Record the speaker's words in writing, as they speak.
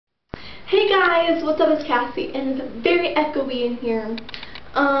Hey guys, what's up? It's Cassie, and it's very echoey in here.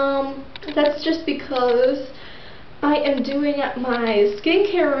 That's just because I am doing my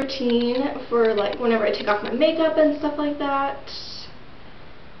skincare routine for like whenever I take off my makeup and stuff like that.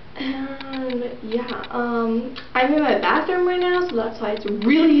 And yeah, I'm in my bathroom right now, so that's why it's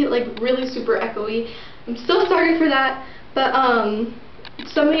really super echoey. I'm so sorry for that, but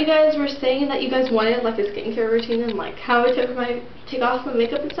some of you guys were saying that you guys wanted like a skincare routine and like how I take off my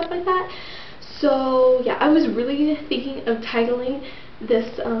makeup and stuff like that. So yeah, I was really thinking of titling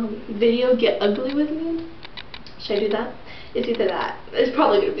this video "Get Ugly with Me." Should I do that? It's either that. It's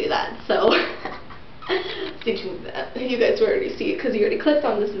probably gonna be that. So stay tuned to that. You guys will already see it because you already clicked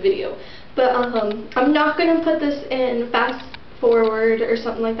on this video. But I'm not gonna put this in fast forward or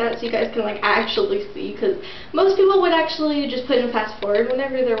something like that so you guys can like actually see, because most people would actually just put in fast forward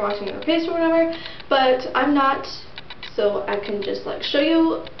whenever they're watching their face or whatever, but I'm not, so I can just like show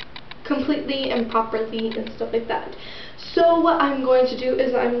you completely and properly and stuff like that. So what I'm going to do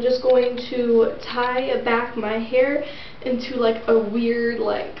is I'm just going to tie back my hair into like a weird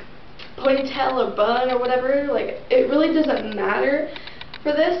like ponytail or bun or whatever. Like, it really doesn't matter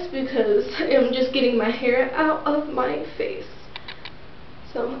for this because I'm just getting my hair out of my face.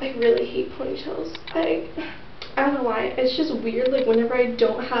 So I really hate ponytails. I don't know why. It's just weird, like whenever I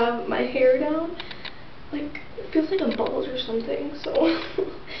don't have my hair down, like it feels like I'm bald or something. So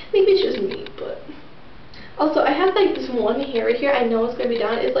maybe it's just me, but also I have like this one hair right here. I know it's gonna be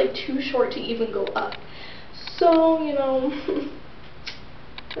down. It's like too short to even go up. So, you know,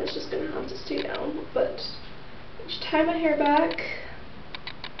 that's just gonna have to stay down. But just tie my hair back.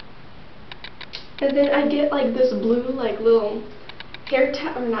 And then I get like this blue like little hair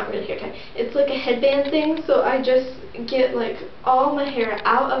tie, or not really hair tie, it's like a headband thing, so I just get like all my hair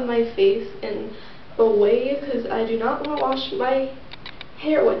out of my face and away because I do not want to wash my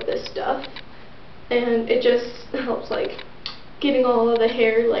hair with this stuff, and it just helps like getting all of the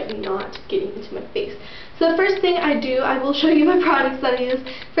hair like not getting into my face. So the first thing I do, I will show you my products that I use.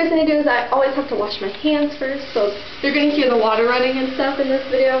 First thing I do is I always have to wash my hands first, so you're going to hear the water running and stuff in this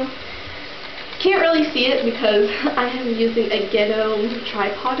video. Can't really see it because I am using a ghetto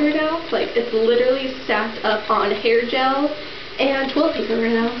tripod right now. Like, it's literally stacked up on hair gel and toilet paper right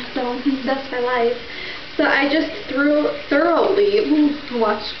now, so that's my life. So I just thoroughly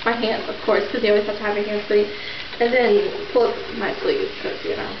wash my hands, of course, because you always have to have your hands clean, and then pull up my sleeves because,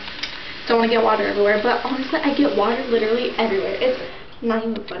 you know, don't want to get water everywhere. But honestly, I get water literally everywhere. It's not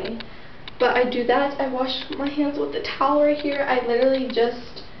even funny. But I do that. I wash my hands with the towel right here. I literally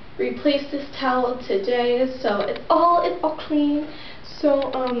just replaced this towel today, so it's all clean.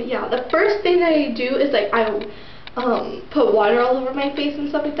 So yeah, the first thing that I do is like I put water all over my face and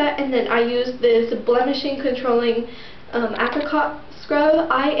stuff like that, and then I use this blemishing controlling apricot scrub.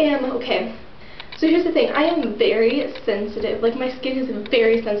 Okay, so here's the thing, I am very sensitive, like my skin is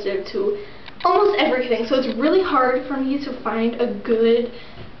very sensitive to almost everything, so it's really hard for me to find a good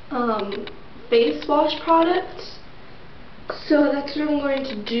face wash product. So that's what I'm going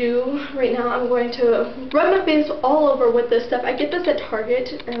to do right now. I'm going to rub my face all over with this stuff. I get this at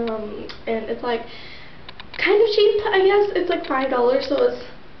Target, and it's like kind of cheap, I guess. It's like $5, so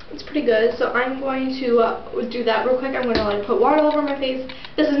it's pretty good. So I'm going to do that real quick. I'm going to like put water all over my face.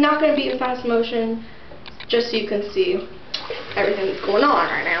 This is not going to be in fast motion, just so you can see everything that's going on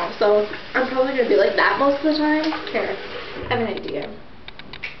right now. So I'm probably going to be like that most of the time. Here, I have an idea.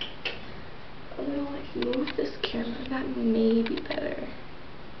 I'm gonna like move this camera. That may be better.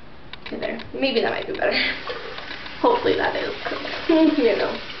 Okay, there. Maybe that might be better. Hopefully that is. You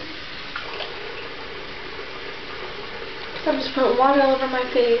know. So I'm just putting water all over my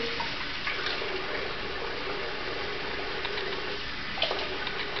face.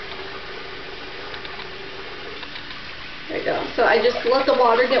 There we go. So I just let the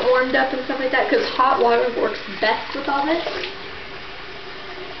water get warmed up and stuff like that, because hot water works best with all this.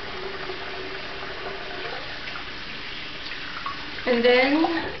 And then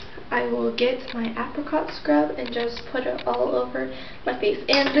I will get my apricot scrub and just put it all over my face.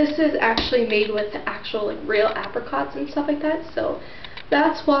 And this is actually made with the actual like real apricots and stuff like that, so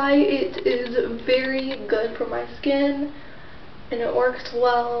that's why it is very good for my skin and it works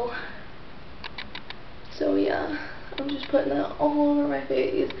well. So yeah, I'm just putting that all over my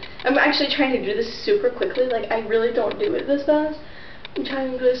face. I'm actually trying to do this super quickly. Like, I really don't do it this fast. I'm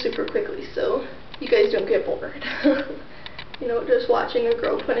trying to do it super quickly so you guys don't get bored. You know, just watching a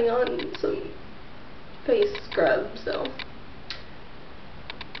girl putting on some face scrub, so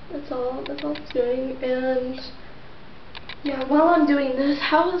that's all it's doing. And yeah, while I'm doing this,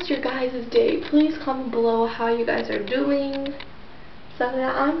 how was your guys' day? Please comment below how you guys are doing. stuff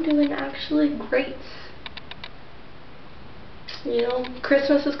that I'm doing actually great. You know,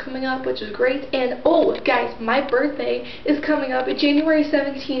 Christmas is coming up, which is great. And oh, guys, my birthday is coming up January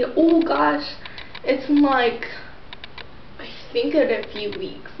 17th. Oh gosh, it's in like, I think in a few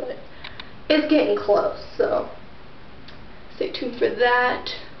weeks. Like, it's getting close, so stay tuned for that.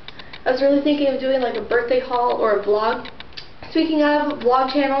 I was really thinking of doing like a birthday haul or a vlog. Speaking of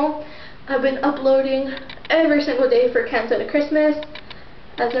vlog channel, I've been uploading every single day for Countdown to Christmas.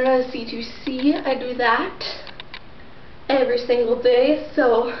 As known as C2C, I do that every single day.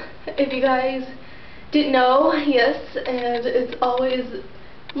 So if you guys didn't know, yes, and it's always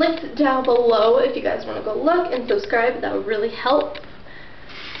linked down below if you guys want to go look and subscribe. That would really help.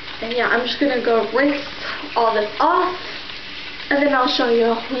 And yeah, I'm just going to go rinse all this off, and then I'll show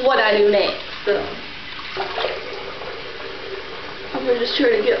you what I do next. So I'm going to just try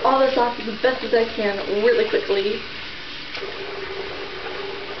to get all this off as best as I can really quickly.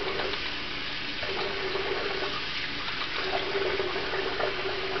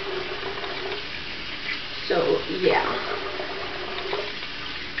 So yeah,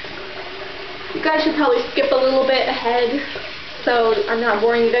 you guys should probably skip a little bit ahead, so I'm not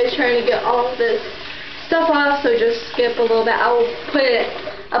boring you guys trying to get all of this stuff off. So just skip a little bit. I'll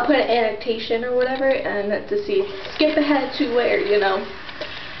put an annotation or whatever, and to see, skip ahead to where, you know,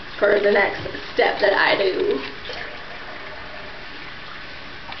 for the next step that I do.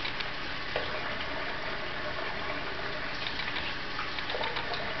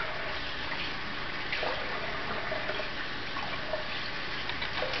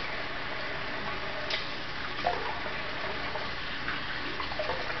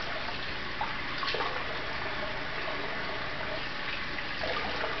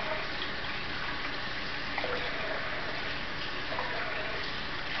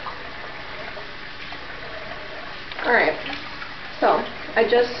 Alright, so I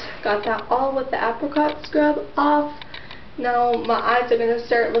just got that all with the apricot scrub off. Now my eyes are going to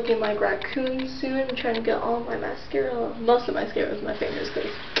start looking like raccoons soon. I'm trying to get all my mascara, most of my mascara is my fingers,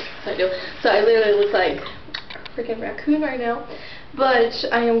 because I do. So I literally look like a freaking raccoon right now. But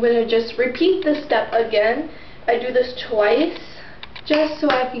I am going to just repeat this step again. I do this twice just so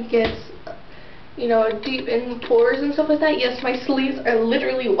I can get, you know, deep in pores and stuff like that. Yes, my sleeves are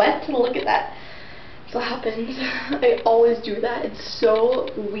literally wet. Look at that. What happens. I always do that. It's so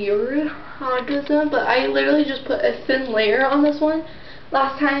weird how I do that, but I literally just put a thin layer on this one.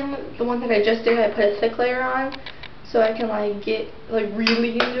 Last time, the one that I just did, I put a thick layer on so I can like get like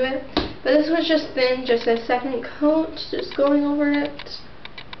really into it. But this one's just thin, just a second coat, just going over it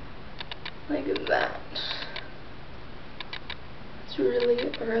like that. It's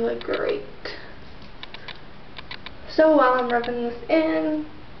really, really great. So while I'm rubbing this in,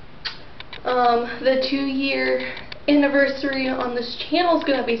 the 2-year anniversary on this channel is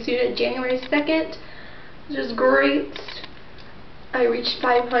going to be soon, January 2nd, which is great. I reached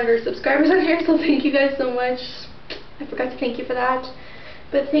 500 subscribers on here, so thank you guys so much. I forgot to thank you for that,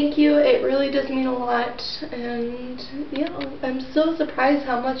 but thank you. It really does mean a lot, and yeah, I'm so surprised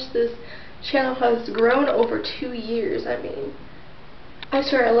how much this channel has grown over 2 years. I mean, I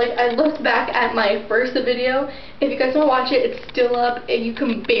swear, like, I looked back at my first video. If you guys want to watch it, it's still up, and you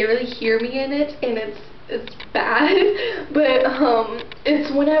can barely hear me in it, and it's bad. But it's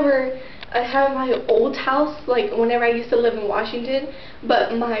whenever I had my old house, like whenever I used to live in Washington,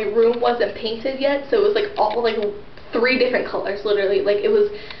 but my room wasn't painted yet, so it was like all like 3 different colors, literally. Like, it was,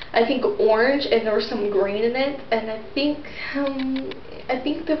 I think, orange, and there was some green in it, and I think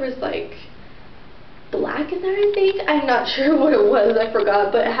there was like black in there, I think. I'm not sure what it was, I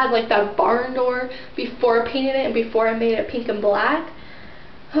forgot, but it had like that barn door before I painted it and before I made it pink and black.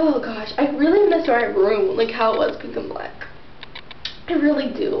 Oh gosh, I really miss my room, like how it was pink and black. I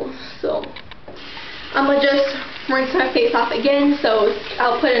really do. So I'm gonna just rinse my face off again, so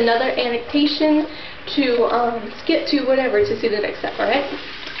I'll put another annotation to skip to whatever to see the next step, alright?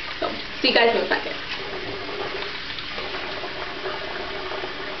 So see you guys in a second.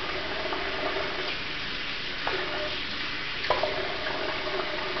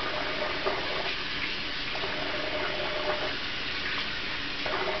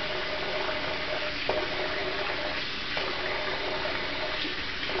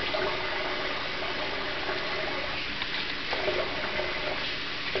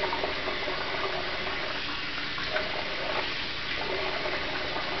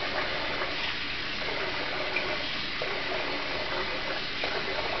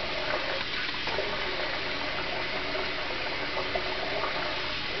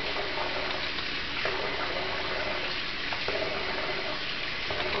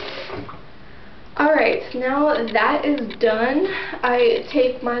 now that is done, I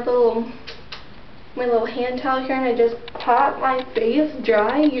take my little hand towel here and I just pat my face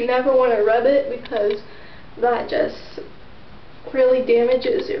dry. You never want to rub it because that just really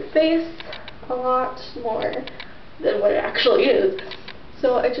damages your face a lot more than what it actually is.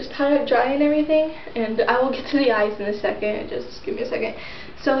 So I just pat it dry and everything, and I will get to the eyes in a second. Just give me a second.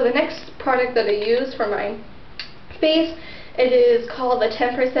 So the next product that I use for my face, it is called the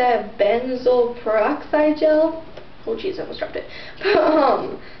 10% benzoyl peroxide gel. Oh jeez, I almost dropped it.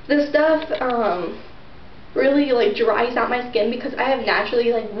 This stuff really like dries out my skin because I have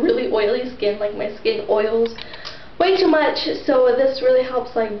naturally like really oily skin. Like my skin oils way too much, so this really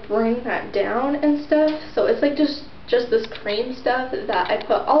helps like bring that down and stuff. So it's like just this cream stuff that I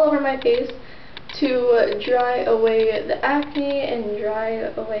put all over my face to dry away the acne and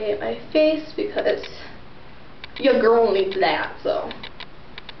dry away my face, because your girl needs that. So,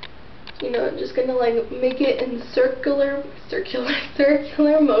 you know, just gonna like make it in circular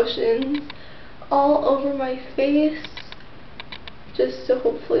motions all over my face, just so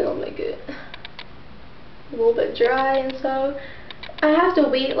hopefully it'll make it a little bit dry and stuff. I have to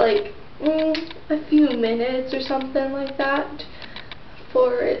wait like a few minutes or something like that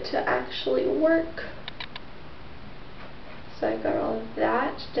for it to actually work. So I got all of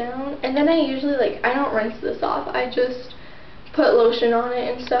that down, and then I usually I don't rinse this off. I just put lotion on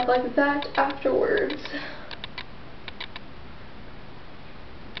it and stuff like that afterwards.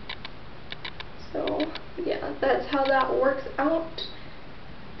 So yeah, that's how that works out.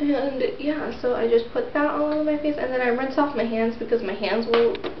 And yeah, so I just put that all over my face, and then I rinse off my hands because my hands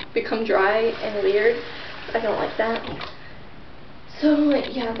will become dry and weird. I don't like that. So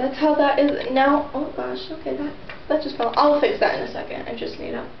yeah, that's how that is now. Oh gosh, okay, that just fell. I'll fix that in a second. I just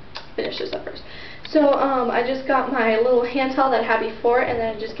need to finish this up first. So I just got my little hand towel that I had before, and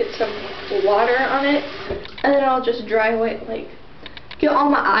then I just get some water on it, and then I'll just dry away, like get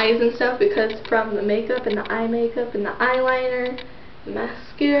all my eyes and stuff, because from the makeup and the eye makeup and the eyeliner, the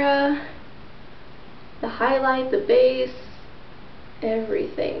mascara, the highlight, the base,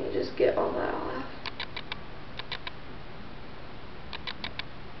 everything, just get all that off.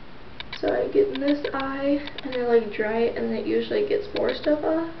 So I get in this eye and I like dry it, and then it usually gets more stuff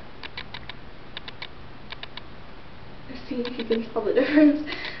off. See if you can tell the difference.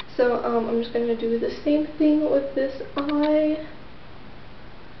 So I'm just going to do the same thing with this eye.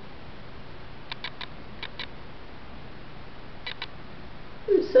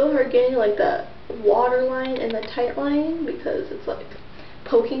 It's so hard getting like the water line and the tight line because it's like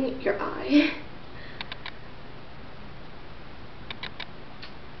poking your eye.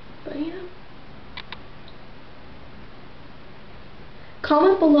 But yeah.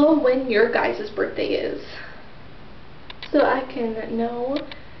 Comment below when your guys' birthday is, so I can know.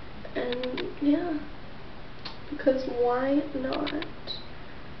 And yeah, because why not?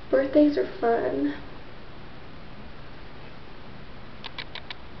 Birthdays are fun.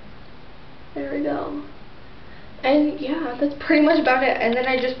 There we go. And yeah, that's pretty much about it. And then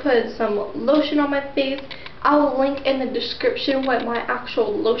I just put some lotion on my face. I'll link in the description what my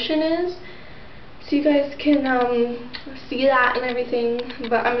actual lotion is, so you guys can see that and everything.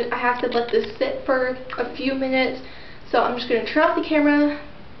 But I have to let this sit for a few minutes, so I'm just going to turn off the camera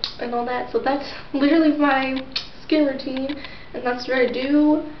and all that. So that's literally my skin routine, and that's what I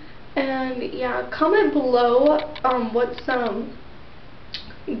do. And yeah, comment below what's some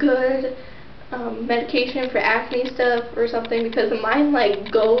good medication for acne stuff or something, because mine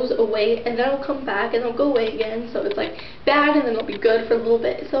like goes away and then it'll come back and it'll go away again. So it's like bad and then it'll be good for a little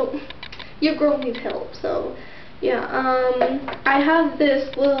bit. So your girl needs help. So yeah, I have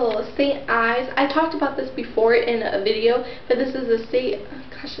this little St. Ives. I talked about this before in a video, but this is a St.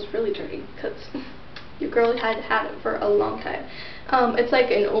 Gosh, it's really dirty because your girl had it for a long time. It's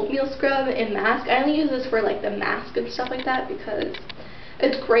like an oatmeal scrub and mask. I only use this for like the mask and stuff like that because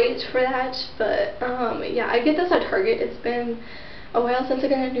it's great for that. But yeah, I get this at Target. It's been a while since I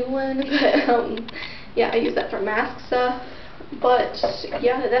got a new one, but yeah, I use that for mask stuff. But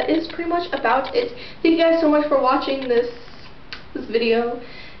yeah, that is pretty much about it. Thank you guys so much for watching this video,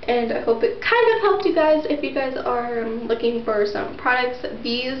 and I hope it kind of helped you guys if you guys are looking for some products.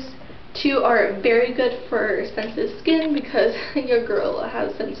 These two are very good for sensitive skin because your girl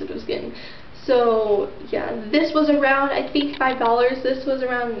has sensitive skin. So yeah, this was around, I think, $5. This was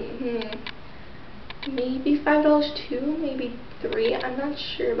around maybe $5 too, maybe $3. I'm not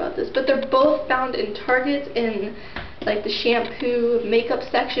sure about this, but they're both found in Target in like the shampoo, makeup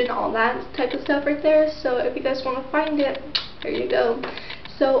section, all that type of stuff right there. So if you guys want to find it, there you go.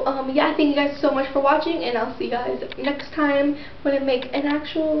 So yeah, thank you guys so much for watching, and I'll see you guys next time when I make an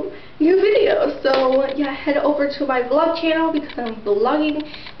actual new video. So yeah, head over to my vlog channel because I'm vlogging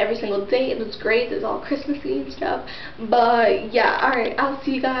every single day, and it's great. It's all Christmassy and stuff. But yeah, alright, I'll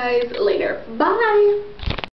see you guys later. Bye!